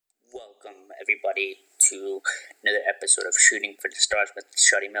welcome everybody to another episode of Shooting for the Stars with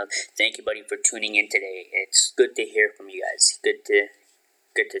Shotty Mills. Thank you, buddy, for tuning in today. It's good to hear from you guys. Good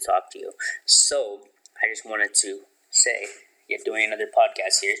to talk to you. So I just wanted to say, doing another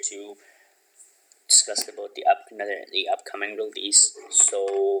podcast here to discuss about the upcoming release.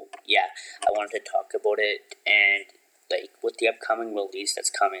 So I wanted to talk about it and with the upcoming release that's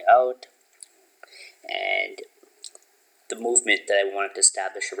coming out and the movement that I wanted to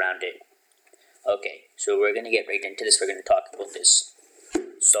establish around it. Okay, so we're going to get right into this. We're going to talk about this.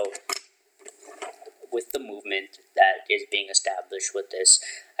 So, with the movement that is being established with this,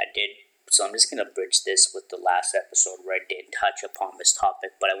 so I'm just going to bridge this with the last episode where I did touch upon this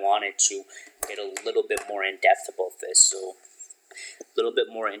topic, but I wanted to get a little bit more in depth about this. So, a little bit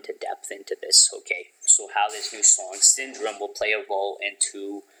more into depth into this, okay? So, how this new song, Syndrome, will play a role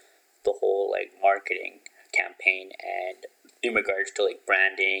into the whole, marketing campaign and in regards to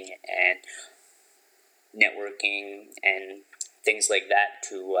branding and networking and things like that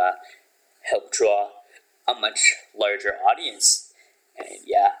to help draw a much larger audience. And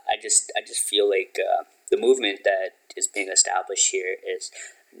I just feel like the movement that is being established here is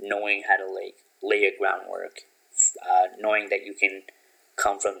knowing how to lay a groundwork, knowing that you can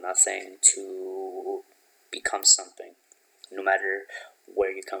come from nothing to become something, no matter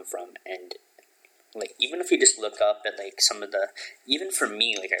where you come from. And even if you just look up at some of the, even for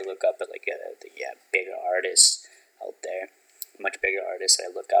me, I look up at the bigger artists out there, much bigger artists that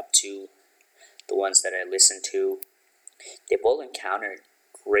I look up to, the ones that I listen to, they've all encountered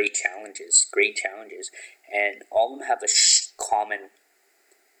great challenges, and all of them have there's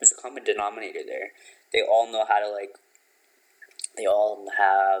a common denominator there. They all know how to they all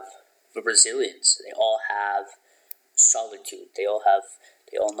have the resilience, they all have solitude, they all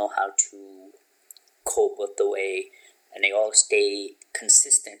know how to cope with the way, and they all stay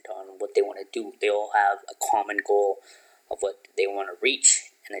consistent on what they want to do. They all have a common goal of what they want to reach,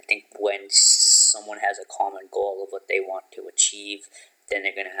 and I think when someone has a common goal of what they want to achieve, then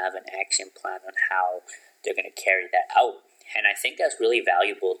they're going to have an action plan on how they're going to carry that out. And I think that's really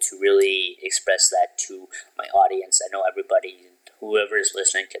valuable to really express that to my audience. I know everybody, whoever is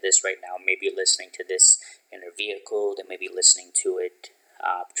listening to this right now, may be listening to this in their vehicle, they may be listening to it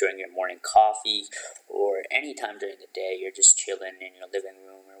during your morning coffee, or any time during the day you're just chilling in your living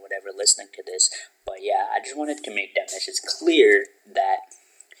room or whatever listening to this. But I just wanted to make that message clear that,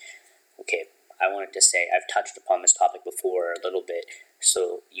 I wanted to say, I've touched upon this topic before a little bit,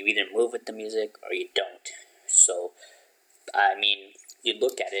 so you either move with the music or you don't. So, you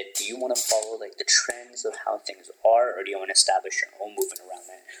look at it, do you want to follow the trends of how things are, or do you want to establish your own movement around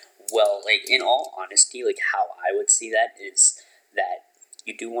that? Well, in all honesty, how I would see that is that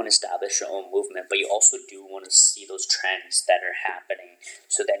you do want to establish your own movement, but you also do want to see those trends that are happening,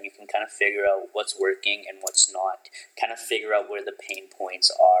 so then you can kind of figure out what's working and what's not, kind of figure out where the pain points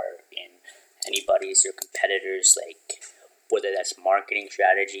are in anybody's, your competitors, whether that's marketing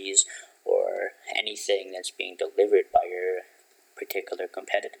strategies or anything that's being delivered by your particular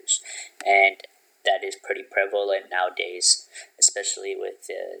competitors. And that is pretty prevalent nowadays, especially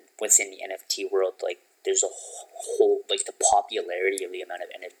within the NFT world. There's a whole, the popularity of the amount of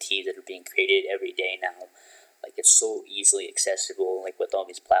NFTs that are being created every day now. It's so easily accessible, with all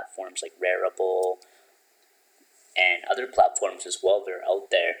these platforms like Rarible and other platforms as well that are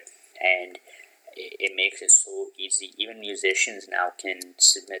out there. And it makes it so easy. Even musicians now can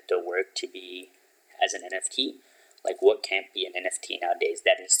submit their work to be as an NFT. What can't be an NFT nowadays?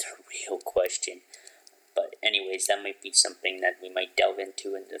 That is the real question. But anyways, that might be something that we might delve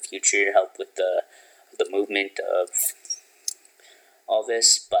into in the future, help with the movement of all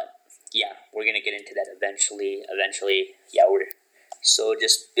this. But we're going to get into that eventually, we're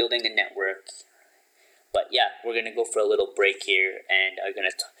just building the network. But we're going to go for a little break here, and I'm going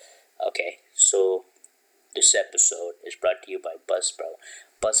to so this episode is brought to you by Buzzsprout.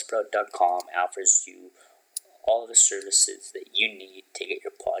 Buzzsprout.com offers you all the services that you need to get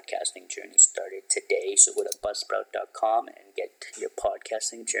your podcasting journey started today. So go to Buzzsprout.com and get your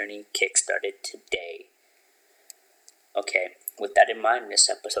podcasting journey kickstarted today. Okay, with that in mind, this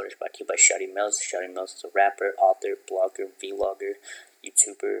episode is brought to you by Shotty Mills. Shotty Mills is a rapper, author, blogger, vlogger,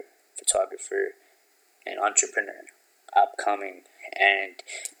 YouTuber, photographer, and entrepreneur. Upcoming, and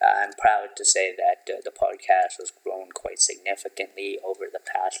I'm proud to say that the podcast has grown quite significantly over the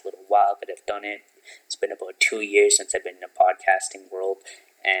past little while that I've done it. It's been about 2 years since I've been in the podcasting world,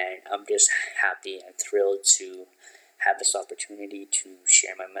 and I'm just happy and thrilled to have this opportunity to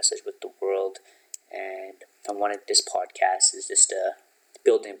share my message with the world. And I wanted this podcast is just a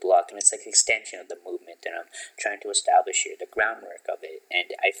building block, and it's like an extension of the movement, and I'm trying to establish here the groundwork of it.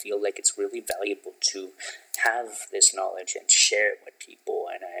 And I feel like it's really valuable to have this knowledge and share it with people,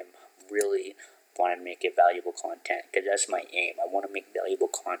 and I'm really want to make it valuable content, because that's my aim. I want to make valuable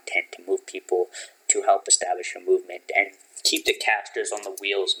content to move people, to help establish a movement and keep the casters on the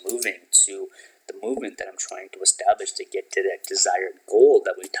wheels moving to the movement that I'm trying to establish, to get to that desired goal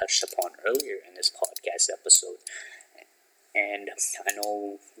that we touched upon earlier in this podcast episode. And I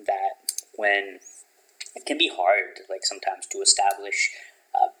know that when it can be hard, like sometimes, to establish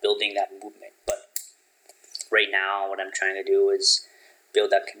building that movement, but right now what I'm trying to do is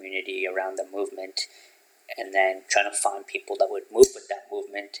build that community around the movement, and then trying to find people that would move with that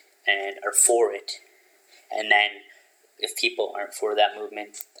movement and are for it. And then if people aren't for that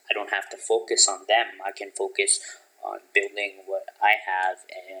movement, I don't have to focus on them. I can focus on building what I have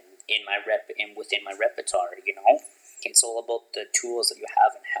and within my repertoire. It's all about the tools that you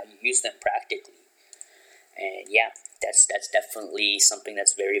have and how you use them practically. And yeah, that's definitely something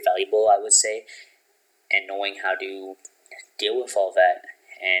that's very valuable, I would say, and knowing how to deal with all that.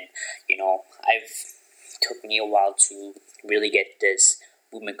 And I've took me a while to really get this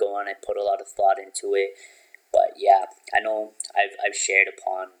movement going. I put a lot of thought into it, but yeah, I know I've shared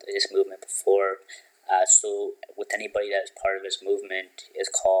upon this movement before. So with anybody that's part of this movement, is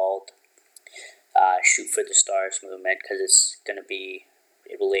called Shoot for the Stars movement, because it's going to be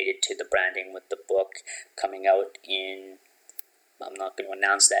related to the branding with the book coming out in, I'm not going to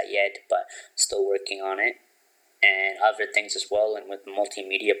announce that yet, but still working on it, and other things as well. And with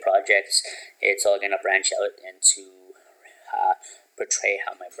multimedia projects, it's all going to branch out into portray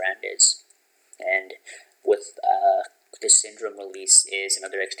how my brand is. And with the syndrome release is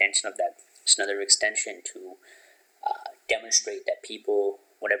another extension of that. It's another extension to demonstrate that people,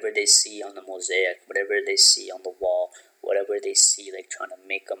 whatever they see on the mosaic, whatever they see on the wall, whatever they see like trying to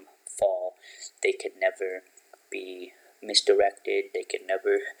make them fall, they could never be misdirected. They could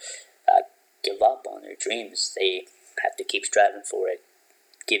never give up on their dreams. They have to keep striving for it.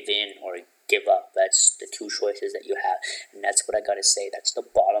 Give in or give up. That's the two choices that you have, and that's what I gotta say. That's the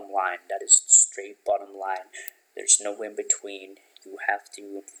bottom line. That is straight bottom line. There's no in between. You have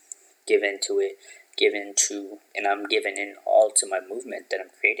to give into it, and I'm giving in all to my movement that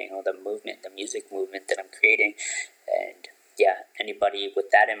I'm creating, all the movement, the music movement that I'm creating. And yeah, anybody with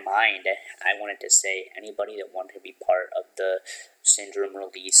that in mind, I wanted to say, anybody that wanted to be part of the syndrome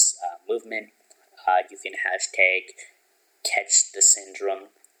release movement, you can hashtag catch the syndrome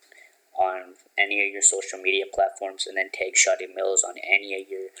on any of your social media platforms, and then tag Shadi Mills on any of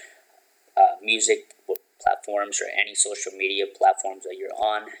your music platforms or any social media platforms that you're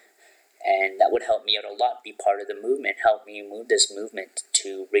on. And that would help me out a lot. Be part of the movement. Help me move this movement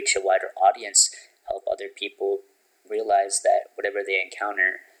to reach a wider audience. Help other people realize that whatever they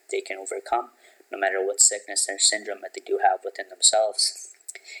encounter, they can overcome, no matter what sickness or syndrome that they do have within themselves.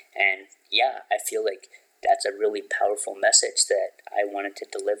 And yeah, I feel like that's a really powerful message that I wanted to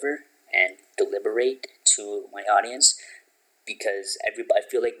deliver and deliberate to my audience, because I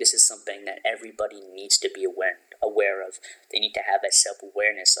feel like this is something that everybody needs to be aware of. They need to have that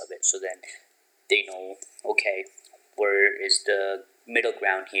self-awareness of it, so then they know, okay, where is the middle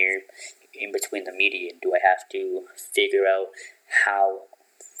ground here in between the media? Do I have to figure out how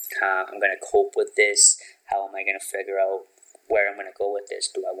I'm going to cope with this? How am I going to figure out where I'm going to go with this?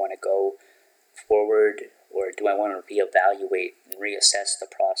 Do I want to go forward, or do I want to reevaluate and reassess the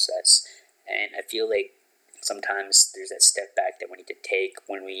process? And I feel like sometimes there's that step back that we need to take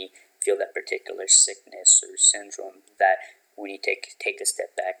when we feel that particular sickness or syndrome, that we need to take a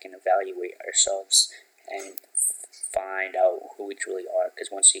step back and evaluate ourselves and find out who we truly are. Because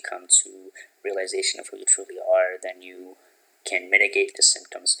once you come to realization of who you truly are, then you can mitigate the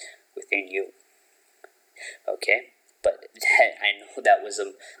symptoms within you. Okay, but I know that was a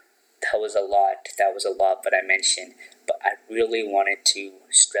lot that I mentioned, but I really wanted to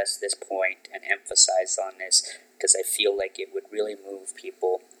stress this point and emphasize on this, because I feel like it would really move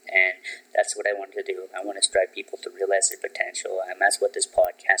people, and that's what I wanted to do. I want to drive people to realize their potential, and that's what this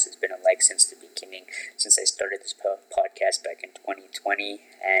podcast has been like since the beginning, since I started this podcast back in 2020,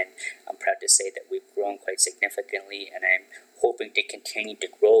 and I'm proud to say that we've grown quite significantly, and I'm hoping to continue to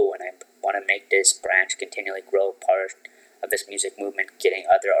grow, and I want to make this branch continually grow, part of this music movement, getting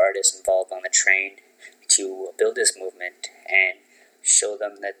other artists involved on the train to build this movement and show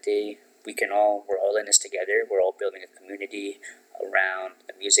them that we're all in this together. We're all building a community around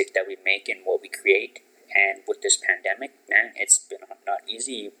the music that we make and what we create. And with this pandemic, man, it's been not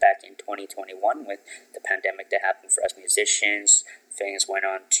easy back in 2021 with the pandemic that happened for us musicians. Things went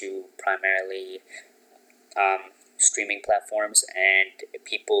on to primarily streaming platforms, and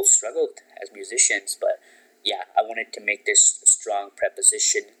people struggled as musicians. But yeah, I wanted to make this strong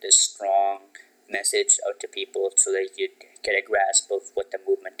preposition, this strong message out to people so that you'd get a grasp of what the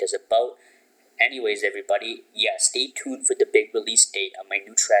movement is about. Anyways, everybody, yeah, stay tuned for the big release date on my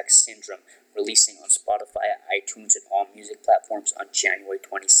new track Syndrome, releasing on Spotify, iTunes, and all music platforms on January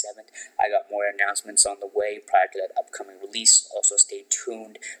 27th. I got more announcements on the way prior to that upcoming release. Also, stay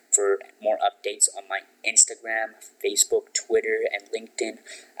tuned for more updates on my Instagram, Facebook, Twitter, and LinkedIn.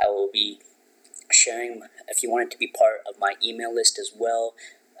 I will be sharing, if you wanted to be part of my email list as well,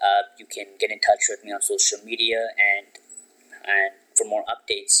 you can get in touch with me on social media and for more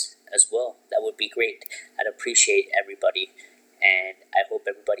updates as well. That would be great. I'd appreciate everybody, and I hope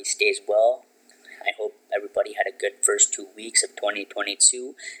everybody stays well. I hope everybody had a good first 2 weeks of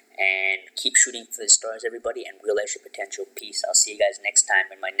 2022, and keep shooting for the stars, everybody, and realize your potential. Peace. I'll see you guys next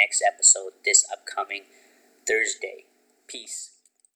time in my next episode this upcoming Thursday. Peace.